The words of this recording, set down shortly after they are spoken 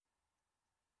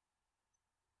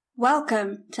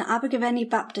Welcome to Abergavenny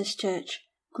Baptist Church,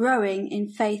 growing in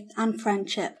faith and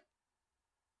friendship.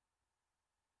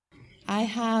 I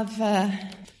have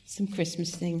some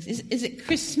Christmas things. Is it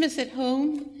Christmas at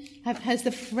home? Has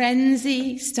the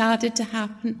frenzy started to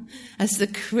happen? Has the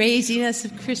craziness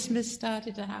of Christmas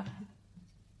started to happen?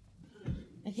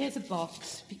 And here's a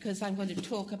box, because I'm going to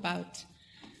talk about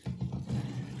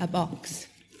a box.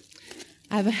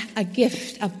 I have a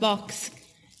gift, a box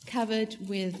covered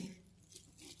with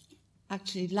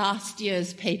actually last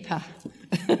year's paper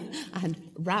and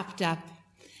wrapped up.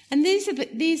 And these are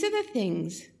the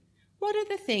things. What are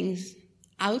the things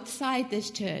outside this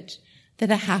church that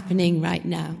are happening right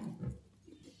now?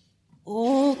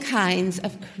 All kinds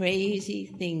of crazy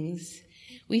things.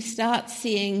 We start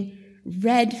seeing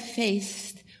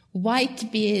red-faced,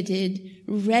 white-bearded,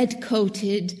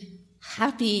 red-coated,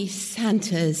 happy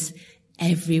Santas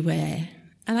everywhere.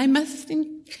 And I must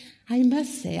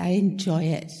say, I enjoy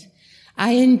it.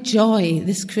 I enjoy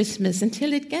this Christmas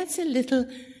until it gets a little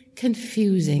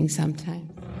confusing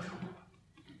sometimes.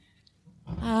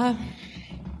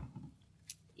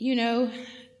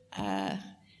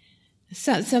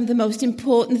 Some of the most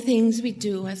important things we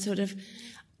do are sort of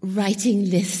writing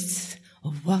lists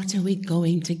of what are we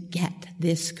going to get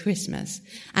this Christmas.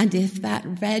 And if that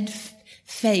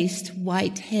red-faced,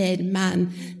 white-haired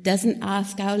man doesn't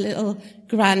ask our little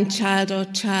grandchild or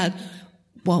child,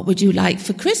 what would you like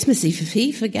for Christmas? If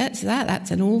he forgets that, that's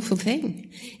an awful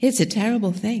thing. It's a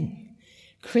terrible thing.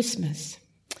 Christmas.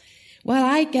 Well,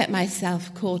 I get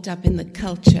myself caught up in the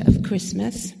culture of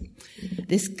Christmas,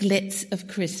 this glitz of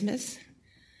Christmas,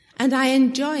 and I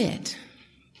enjoy it.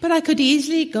 But I could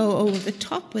easily go over the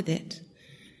top with it.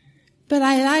 But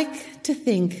I like to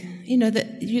think,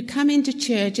 that you come into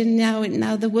church and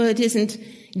now the word isn't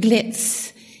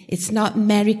glitz. It's not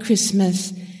Merry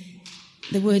Christmas.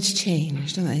 The word's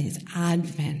changed, don't they? It's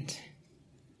Advent.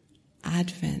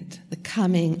 Advent, the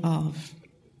coming of.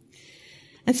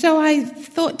 And so I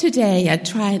thought today I'd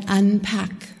try and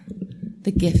unpack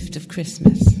the gift of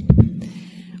Christmas.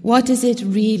 What does it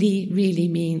really, really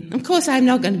mean? Of course, I'm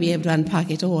not going to be able to unpack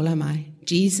it all, am I?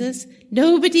 Jesus?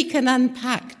 Nobody can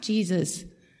unpack Jesus.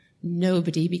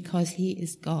 Nobody, because he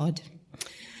is God.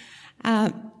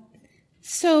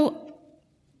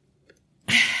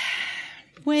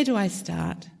 Where do I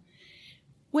start?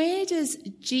 Where does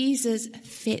Jesus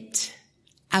fit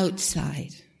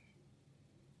outside?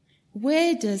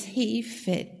 Where does he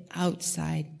fit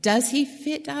outside? Does he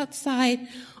fit outside,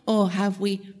 or have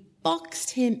we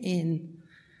boxed him in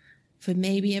for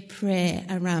maybe a prayer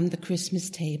around the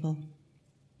Christmas table?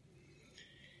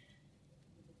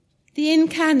 The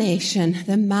incarnation,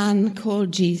 the man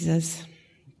called Jesus,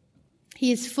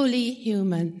 he is fully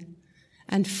human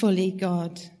and fully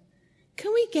God.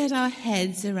 Can we get our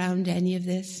heads around any of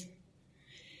this?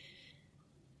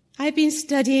 I've been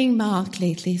studying Mark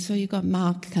lately, so you've got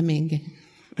Mark coming.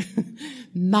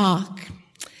 Mark.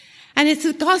 And it's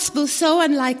a gospel so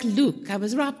unlike Luke. I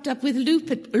was wrapped up with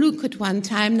Luke at one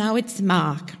time, now it's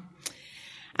Mark.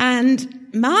 And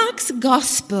Mark's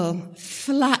gospel,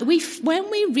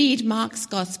 when we read Mark's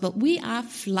gospel, we are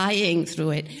flying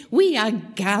through it. We are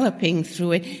galloping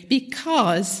through it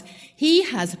because he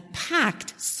has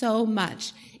packed so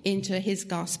much into his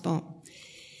gospel.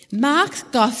 Mark's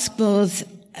gospel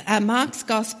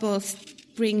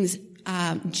brings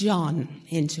John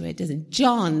into it, doesn't it?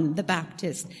 John the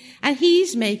Baptist. And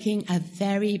he's making a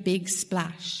very big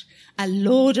splash, a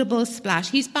laudable splash.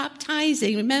 He's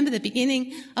baptizing. Remember the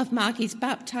beginning of Mark, he's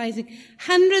baptizing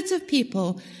hundreds of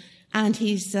people, and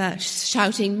he's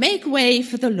shouting, "Make way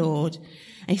for the Lord."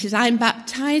 And he says, "I'm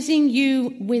baptizing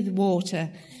you with water.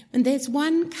 And there's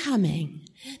one coming.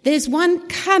 There's one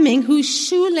coming whose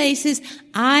shoelaces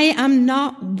I am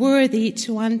not worthy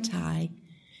to untie.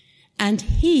 And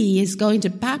he is going to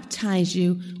baptize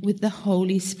you with the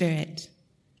Holy Spirit."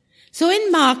 So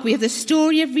in Mark, we have the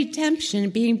story of redemption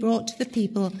being brought to the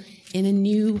people in a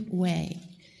new way.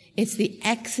 It's the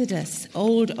Exodus,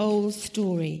 old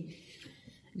story.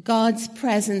 God's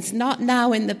presence, not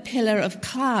now in the pillar of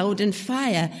cloud and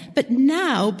fire, but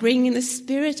now bringing the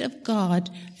Spirit of God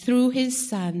through his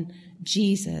Son,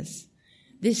 Jesus.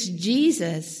 This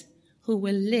Jesus who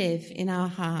will live in our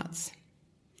hearts.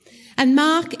 And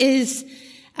Mark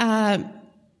John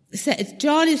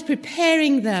is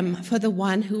preparing them for the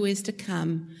one who is to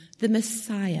come, the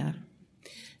Messiah,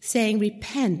 saying,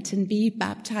 "Repent and be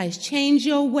baptized. Change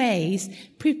your ways.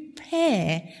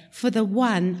 Prepare for the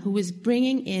one who is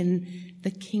bringing in the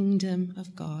kingdom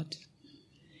of God."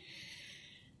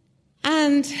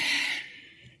 And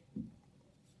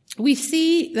we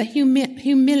see the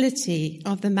humility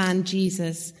of the man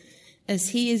Jesus as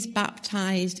he is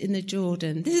baptized in the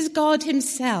Jordan. This is God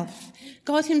himself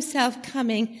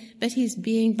coming, but he's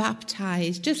being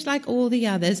baptized, just like all the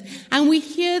others. And we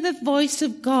hear the voice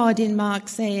of God in Mark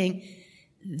saying,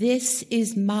 "This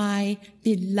is my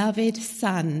beloved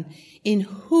Son, in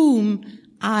whom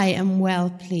I am well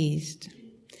pleased."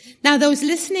 Now, those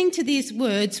listening to these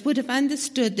words would have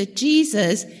understood that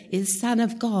Jesus is Son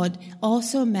of God,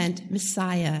 also meant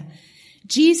Messiah.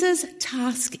 Jesus'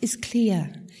 task is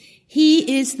clear.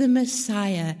 He is the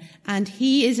Messiah, and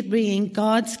he is bringing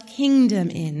God's kingdom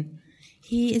in.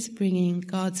 He is bringing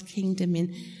God's kingdom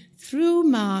in through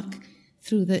Mark.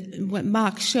 What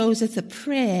Mark shows us a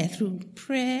prayer. Through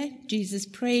prayer, Jesus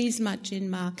prays much in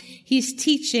Mark. He's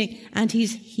teaching and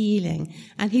he's healing,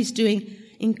 and he's doing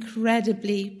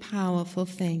incredibly powerful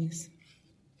things.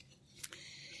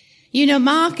 You know,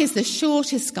 Mark is the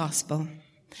shortest gospel,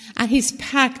 and he's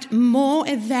packed more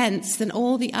events than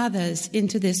all the others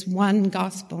into this one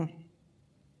gospel.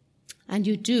 And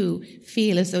you do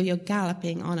feel as though you're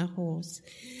galloping on a horse.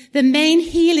 The main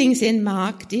healings in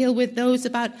Mark deal with those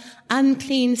about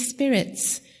unclean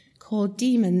spirits called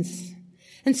demons.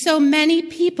 And so many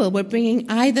people were bringing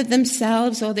either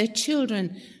themselves or their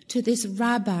children to this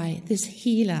rabbi, this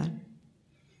healer.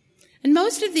 And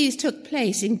most of these took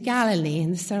place in Galilee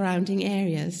and the surrounding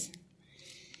areas.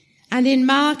 And in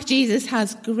Mark, Jesus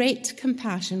has great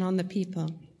compassion on the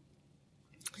people.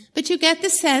 But you get the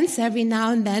sense every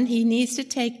now and then he needs to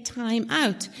take time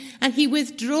out, and he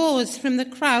withdraws from the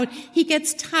crowd. He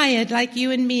gets tired like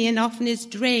you and me and often is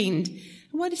drained.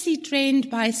 And what is he drained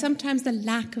by? Sometimes the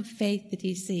lack of faith that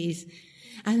he sees.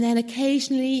 And then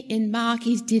occasionally in Mark,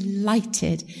 he's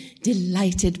delighted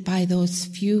by those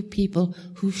few people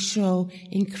who show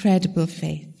incredible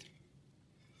faith.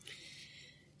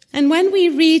 And when we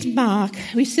read Mark,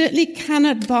 we certainly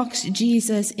cannot box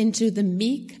Jesus into the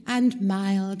meek and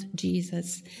mild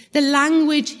Jesus. The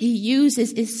language he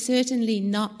uses is certainly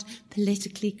not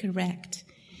politically correct.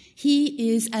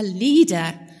 He is a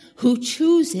leader who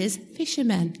chooses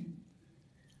fishermen.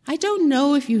 I don't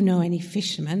know if you know any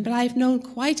fishermen, but I've known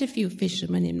quite a few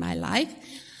fishermen in my life.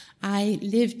 I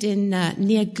lived in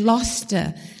near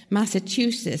Gloucester,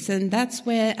 Massachusetts, and that's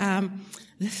where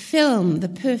the film The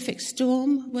Perfect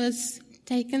Storm was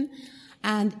taken,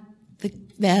 and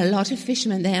there are a lot of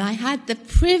fishermen there. And I had the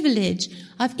privilege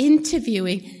of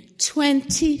interviewing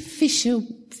 20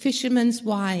 fishermen's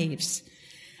wives,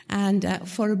 and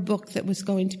for a book that was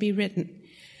going to be written.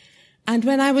 And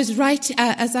when I was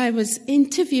as I was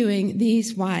interviewing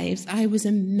these wives, I was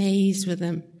amazed with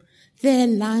them. Their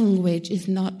language is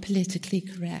not politically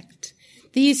correct.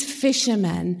 These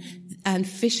fishermen and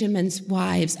fishermen's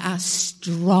wives are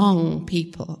strong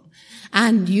people.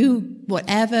 And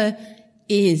whatever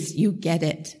is, you get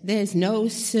it. There's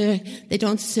they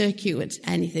don't circuit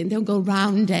anything. They don't go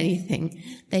round anything.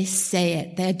 They say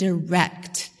it. They're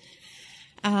direct.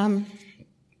 And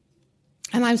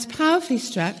I was powerfully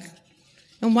struck.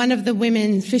 And one of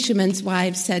the fishermen's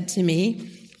wives said to me,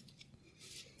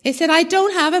 they said, "I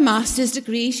don't have a master's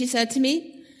degree," she said to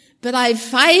me, "but I've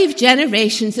 5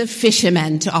 generations of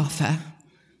fishermen to offer."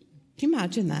 Can you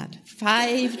imagine that?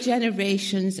 5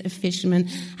 generations of fishermen.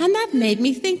 And that made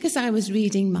me think as I was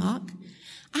reading Mark.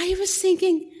 I was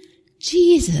thinking,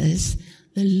 Jesus,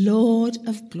 the Lord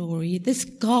of glory, this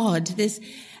God, this,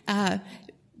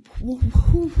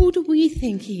 who do we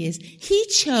think he is? He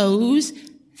chose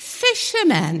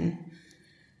fishermen.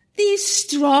 These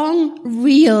strong,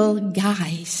 real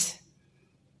guys.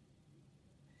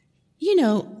 You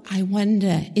know, I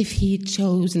wonder if he'd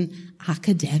chosen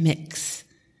academics.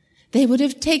 They would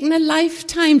have taken a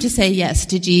lifetime to say yes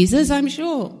to Jesus, I'm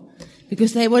sure.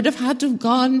 Because they would have had to have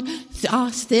gone,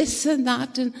 asked this and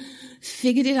that and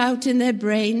figured it out in their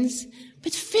brains.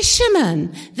 But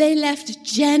fishermen, they left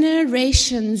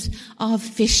generations of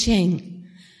fishing.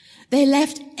 They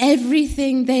left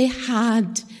everything they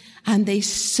had, and they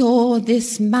saw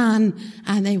this man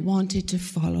and they wanted to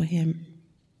follow him.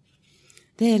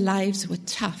 Their lives were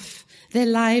tough. Their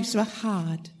lives were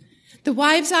hard. The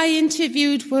wives I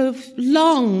interviewed were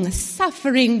long,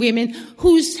 suffering women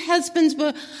whose husbands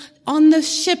were on the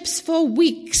ships for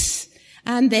weeks,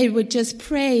 and they would just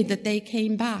pray that they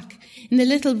came back. In the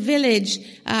little village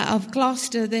of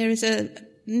Gloucester, there is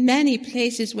many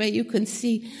places where you can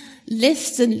see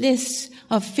lists and lists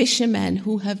of fishermen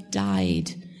who have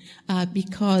died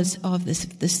because of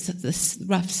this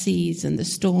rough seas and the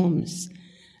storms.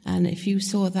 And if you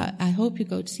saw that, I hope you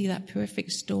go to see that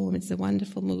Perfect Storm. It's a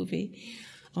wonderful movie,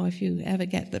 or if you ever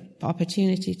get the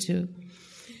opportunity to.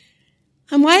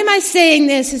 And why am I saying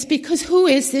this? Is because who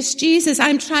is this Jesus?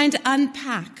 I'm trying to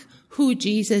unpack who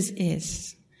Jesus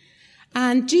is.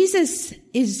 And Jesus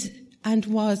is and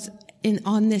was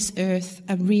on this earth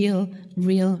a real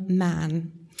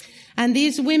man. And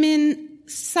these women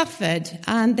suffered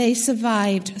and they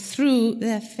survived through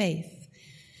their faith.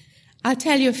 I'll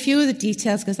tell you a few of the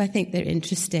details because I think they're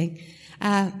interesting.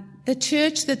 The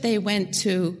church that they went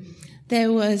to,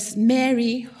 there was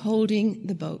Mary holding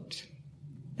the boat.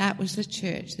 That was the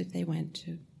church that they went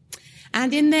to.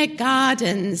 And in their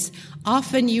gardens,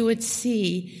 often you would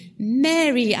see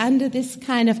Mary under this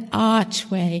kind of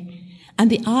archway. And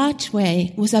the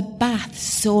archway was a bath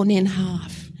sawn in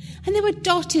half. And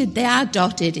they are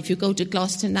dotted. If you go to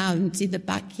Gloucester now and see the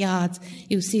backyards,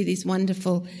 you'll see these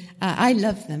wonderful, I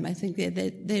love them. I think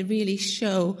they really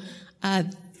show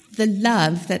the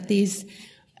love that these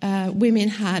women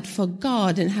had for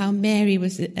God and how Mary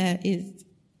was, it's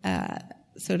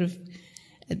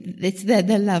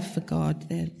their love for God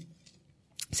there.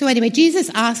 So anyway,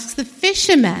 Jesus asks the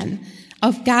fishermen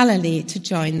of Galilee to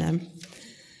join them.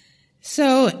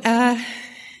 So,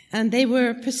 and they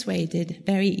were persuaded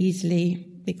very easily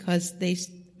because they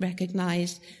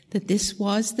recognized that this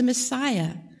was the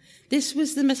Messiah. This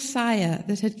was the Messiah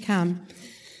that had come.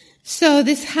 So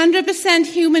this 100%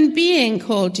 human being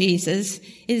called Jesus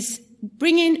is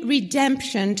bringing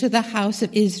redemption to the house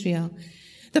of Israel.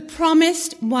 The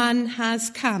promised one has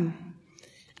come,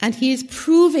 and he is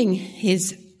proving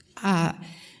his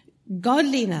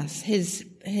godliness, his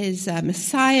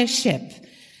messiahship,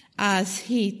 as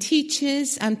he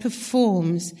teaches and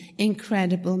performs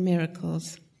incredible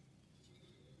miracles.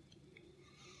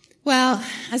 Well,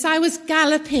 as I was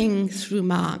galloping through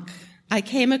Mark, I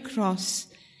came across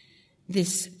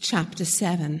this chapter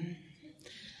 7.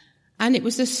 And it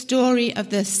was the story of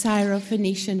the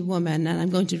Syrophoenician woman, and I'm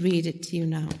going to read it to you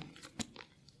now.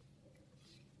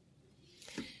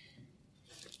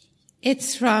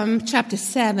 It's from chapter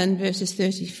 7, verses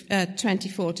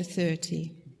 24 to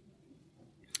 30.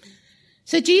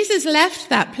 So Jesus left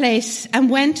that place and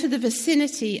went to the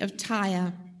vicinity of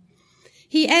Tyre.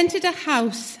 He entered a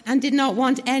house and did not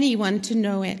want anyone to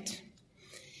know it.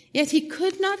 Yet he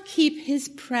could not keep his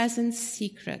presence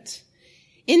secret.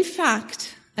 In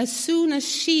fact, as soon as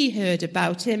she heard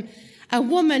about him, a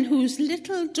woman whose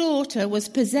little daughter was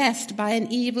possessed by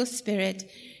an evil spirit,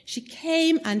 she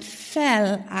came and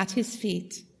fell at his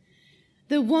feet.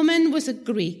 The woman was a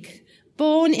Greek,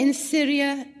 born in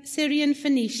Syrian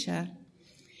Phoenicia.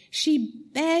 She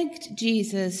begged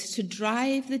Jesus to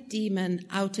drive the demon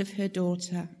out of her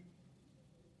daughter.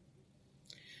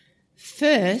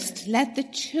 First, let the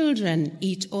children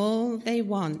eat all they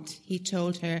want, he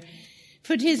told her,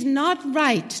 for it is not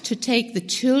right to take the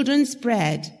children's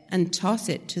bread and toss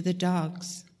it to the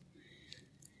dogs.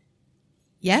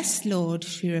 Yes, Lord,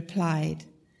 she replied,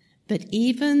 but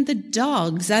even the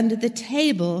dogs under the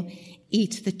table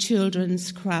eat the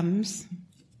children's crumbs.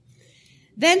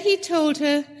 Then he told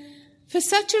her, for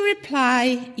such a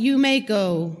reply you may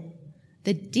go.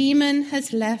 The demon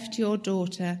has left your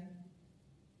daughter.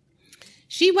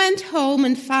 She went home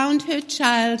and found her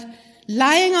child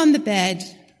lying on the bed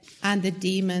and the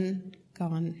demon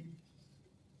gone.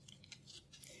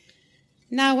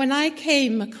 Now, when I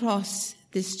came across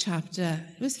this chapter,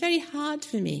 it was very hard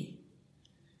for me.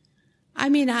 I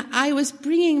mean, I was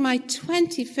bringing my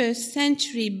 21st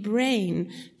century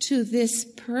brain to this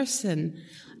person,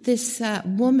 this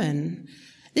woman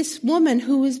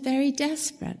who was very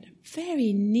desperate,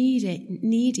 very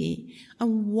needy,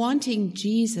 and wanting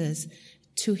Jesus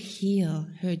to heal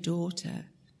her daughter.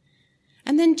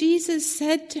 And then Jesus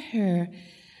said to her,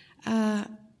 have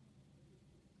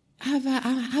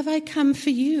I come for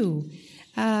you?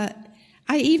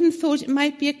 I even thought it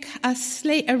might be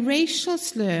a racial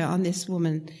slur on this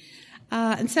woman,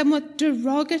 and somewhat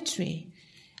derogatory.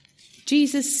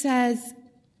 Jesus says,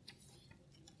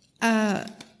 I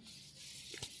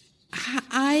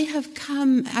have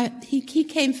come, he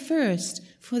came first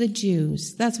for the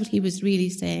Jews. That's what he was really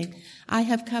saying. I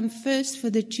have come first for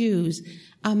the Jews.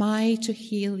 Am I to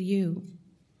heal you?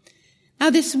 Now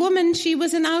this woman, she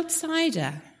was an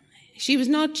outsider. She was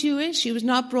not Jewish. She was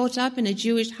not brought up in a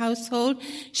Jewish household.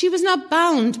 She was not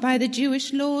bound by the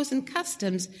Jewish laws and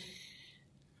customs.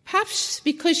 Perhaps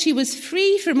because she was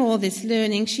free from all this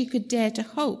learning, she could dare to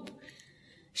hope.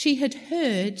 She had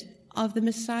heard of the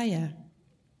Messiah.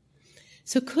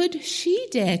 So could she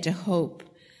dare to hope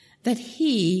that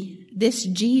he, this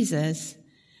Jesus,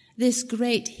 this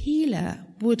great healer,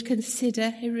 would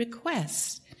consider her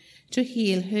request to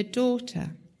heal her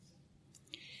daughter?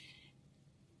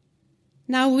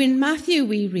 Now, in Matthew,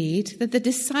 we read that the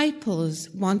disciples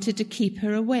wanted to keep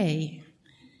her away.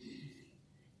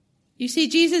 You see,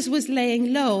 Jesus was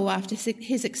laying low after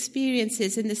his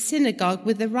experiences in the synagogue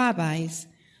with the rabbis.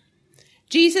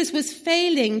 Jesus was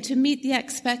failing to meet the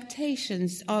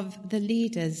expectations of the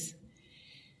leaders.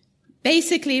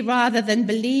 Basically, rather than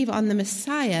believe on the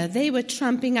Messiah, they were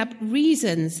trumping up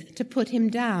reasons to put him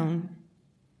down.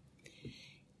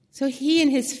 So he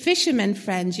and his fishermen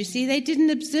friends, you see, they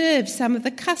didn't observe some of the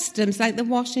customs like the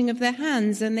washing of their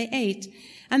hands when they ate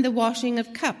and the washing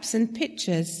of cups and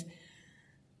pitchers.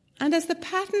 And as the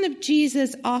pattern of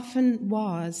Jesus often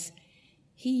was,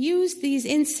 he used these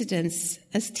incidents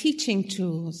as teaching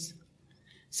tools.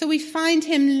 So we find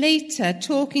him later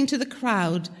talking to the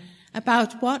crowd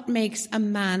about what makes a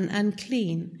man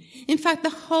unclean. In fact, the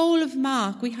whole of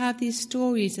Mark, we have these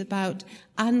stories about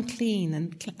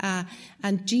unclean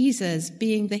and Jesus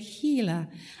being the healer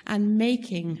and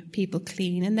making people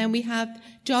clean. And then we have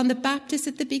John the Baptist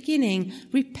at the beginning,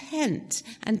 repent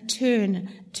and turn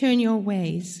your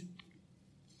ways.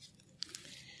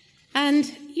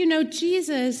 And, you know,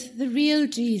 Jesus, the real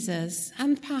Jesus,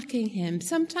 unpacking him,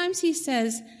 sometimes he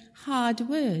says hard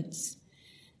words.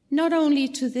 Not only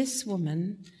to this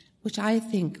woman, which I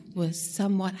think was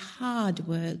somewhat hard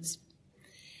words,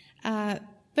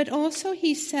 but also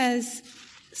he says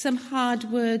some hard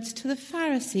words to the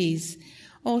Pharisees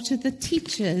or to the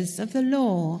teachers of the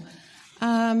law.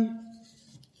 And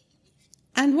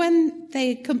when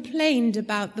they complained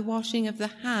about the washing of the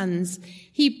hands,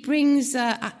 he brings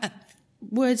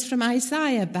words from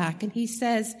Isaiah back, and he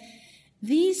says,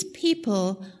 "These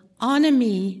people honor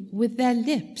me with their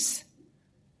lips,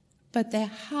 but their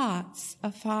hearts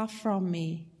are far from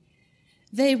me.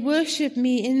 They worship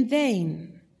me in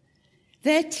vain.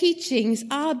 Their teachings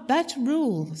are but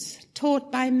rules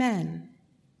taught by men."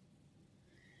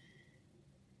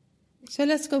 So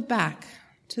let's go back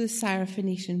to the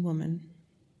Syrophoenician woman.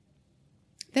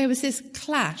 There was this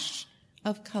clash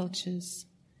of cultures.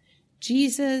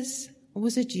 Jesus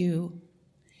was a Jew.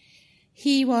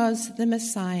 He was the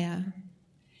Messiah.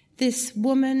 This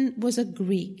woman was a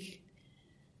Greek.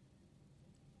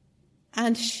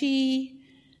 And she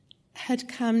had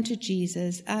come to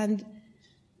Jesus, and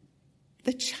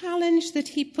the challenge that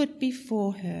he put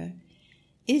before her,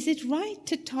 is it right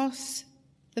to toss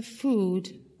the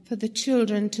food for the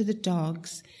children to the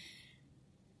dogs?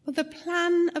 Well, the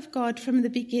plan of God from the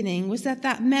beginning was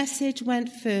that message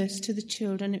went first to the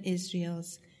children of Israel.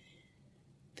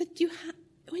 But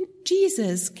when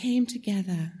Jesus came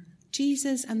together,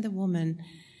 Jesus and the woman,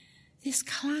 this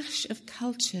clash of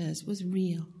cultures was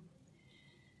real.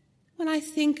 When I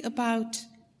think about,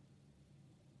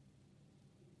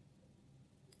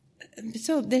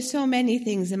 there's so many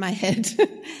things in my head.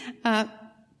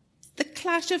 The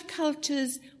clash of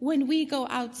cultures when we go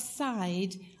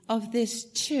outside of this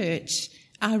church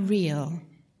are real.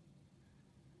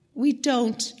 We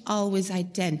don't always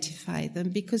identify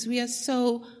them because we are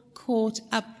so caught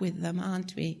up with them,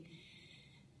 aren't we?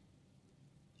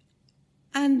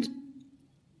 And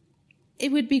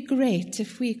it would be great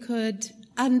if we could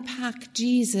unpack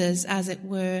Jesus, as it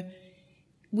were,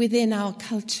 within our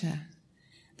culture,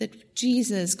 that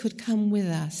Jesus could come with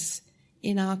us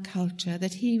in our culture,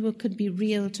 that he could be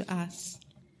real to us.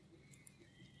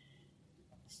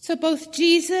 So both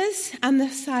Jesus and the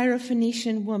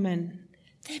Syrophoenician woman,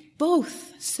 they're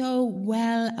both so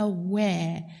well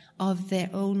aware of their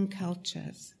own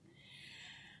cultures.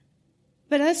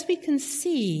 But as we can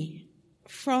see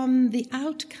from the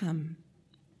outcome,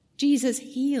 Jesus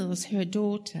heals her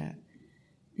daughter.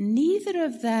 Neither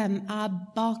of them are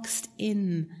boxed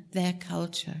in their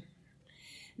culture.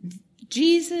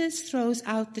 Jesus throws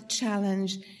out the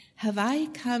challenge, "Have I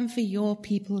come for your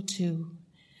people too?"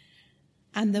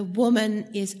 And the woman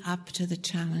is up to the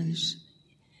challenge.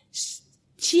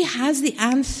 She has the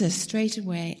answer straight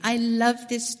away. I love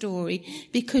this story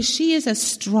because she is a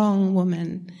strong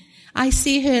woman. I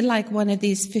see her like one of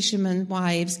these fishermen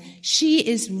wives. She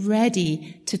is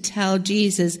ready to tell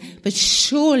Jesus, "But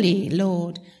surely,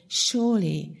 Lord,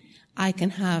 surely I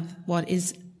can have what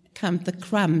is come the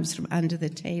crumbs from under the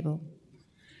table."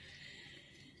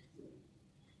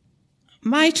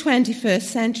 My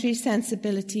 21st century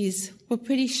sensibilities were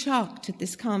pretty shocked at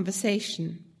this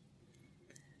conversation.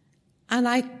 And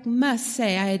I must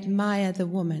say I admire the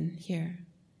woman here.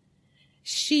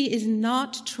 She is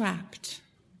not trapped.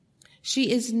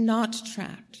 She is not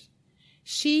trapped.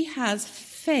 She has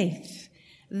faith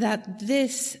that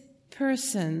this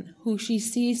person who she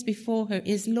sees before her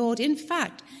is Lord. In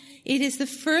fact, it is the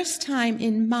first time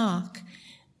in Mark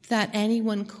that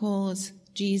anyone calls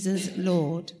Jesus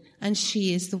Lord, and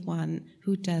she is the one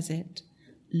who does it.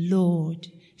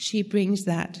 Lord. She brings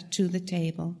that to the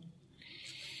table.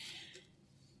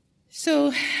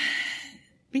 So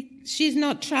She's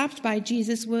not trapped by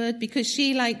Jesus' word because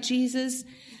she, like Jesus,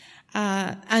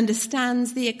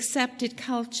 understands the accepted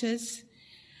cultures,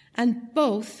 and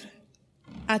both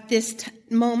at this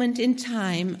moment in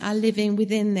time are living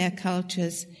within their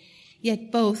cultures,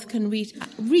 yet both can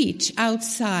reach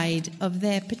outside of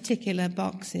their particular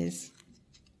boxes.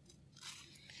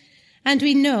 And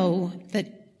we know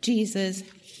that Jesus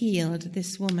healed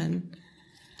this woman.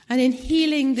 And in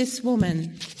healing this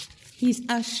woman, he's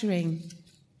ushering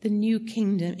the new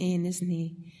kingdom in, isn't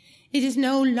he? It is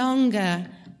no longer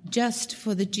just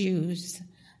for the Jews.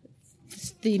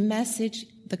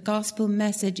 The gospel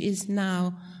message is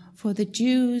now for the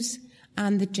Jews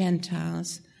and the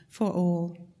Gentiles, for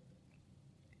all.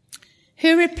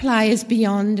 Her reply is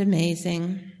beyond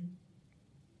amazing.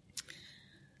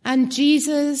 And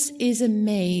Jesus is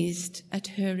amazed at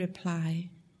her reply.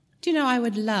 Do you know, I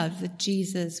would love that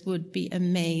Jesus would be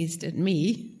amazed at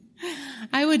me.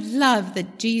 I would love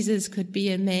that Jesus could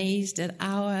be amazed at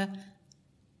our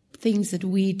things that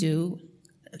we do,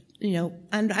 you know,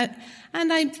 and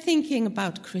I'm thinking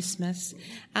about Christmas,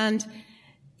 and,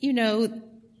 you know,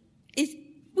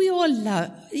 we all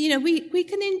love, you know, we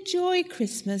can enjoy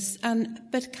Christmas,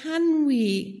 but can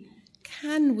we,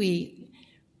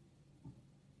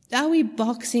 are we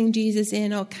boxing Jesus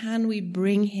in, or can we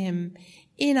bring him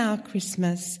in our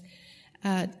Christmas,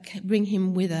 bring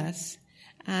him with us,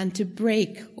 and to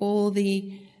break all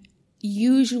the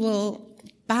usual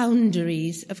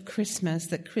boundaries of Christmas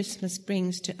that Christmas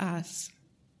brings to us?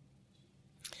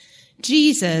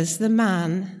 Jesus, the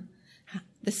man,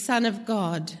 the Son of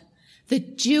God, the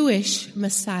Jewish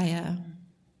Messiah,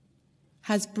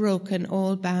 has broken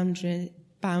all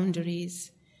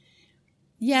boundaries.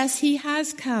 Yes, he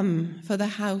has come for the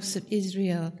house of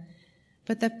Israel,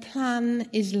 but the plan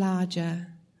is larger.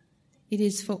 It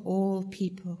is for all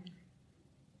people.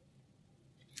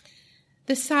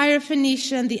 The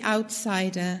Syrophoenician, the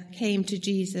outsider, came to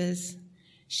Jesus.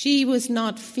 She was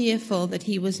not fearful that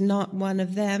he was not one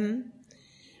of them.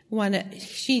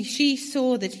 She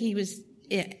saw that he was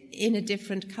in a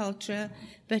different culture,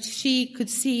 but she could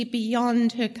see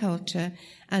beyond her culture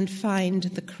and find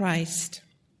the Christ.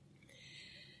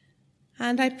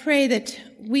 And I pray that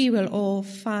we will all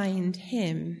find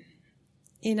him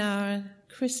in our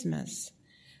Christmas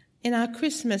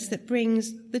that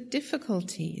brings the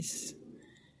difficulties,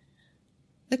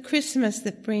 the Christmas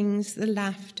that brings the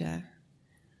laughter.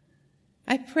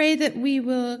 I pray that we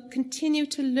will continue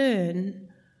to learn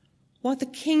what the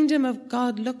kingdom of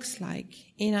God looks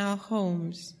like in our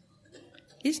homes.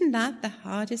 Isn't that the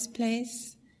hardest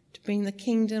place? To bring the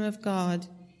kingdom of God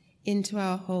into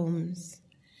our homes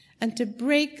and to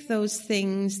break those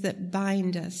things that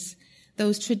bind us,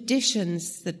 those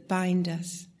traditions that bind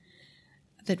us,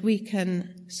 that we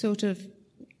can sort of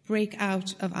break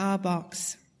out of our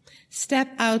box, step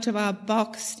out of our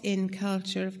boxed-in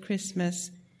culture of Christmas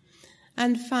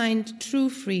and find true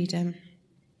freedom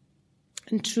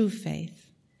and true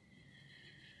faith.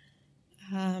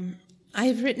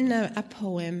 I've written a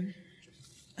poem,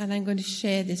 and I'm going to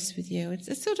share this with you. It's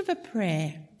a sort of a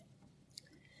prayer,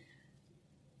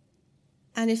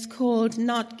 and it's called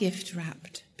Not Gift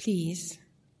Wrapped, Please.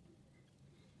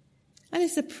 And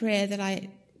it's a prayer that I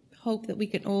hope that we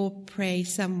can all pray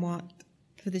somewhat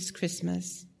for this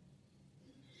Christmas.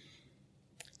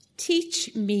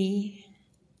 Teach me,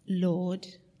 Lord,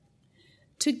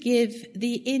 to give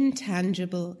the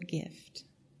intangible gift,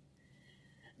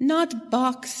 not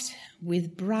boxed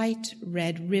with bright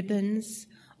red ribbons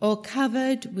or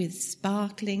covered with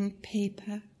sparkling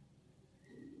paper.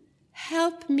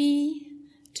 Help me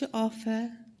to offer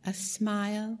a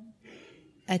smile,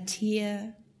 a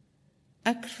tear,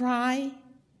 a cry,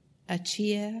 a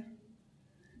cheer,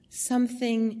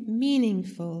 something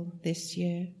meaningful this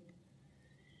year.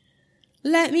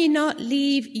 Let me not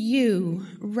leave you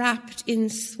wrapped in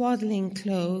swaddling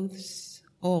clothes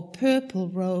or purple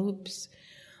robes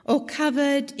or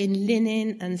covered in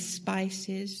linen and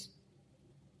spices,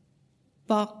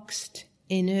 boxed,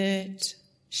 inert,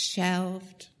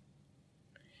 shelved.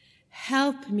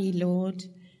 Help me, Lord,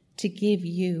 to give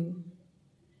you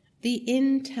the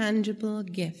intangible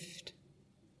gift,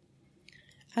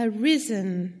 a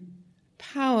risen,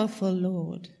 powerful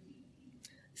Lord,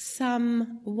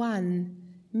 someone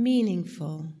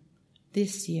meaningful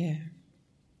this year.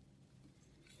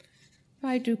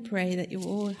 I do pray that you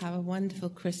all have a wonderful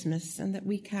Christmas and that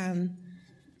we can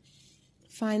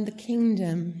find the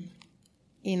kingdom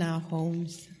in our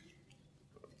homes.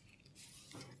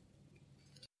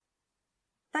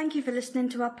 Thank you for listening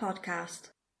to our podcast.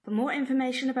 For more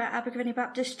information about Abergavenny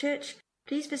Baptist Church,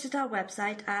 please visit our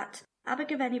website at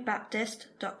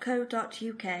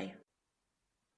abergavenny.baptist.co.uk.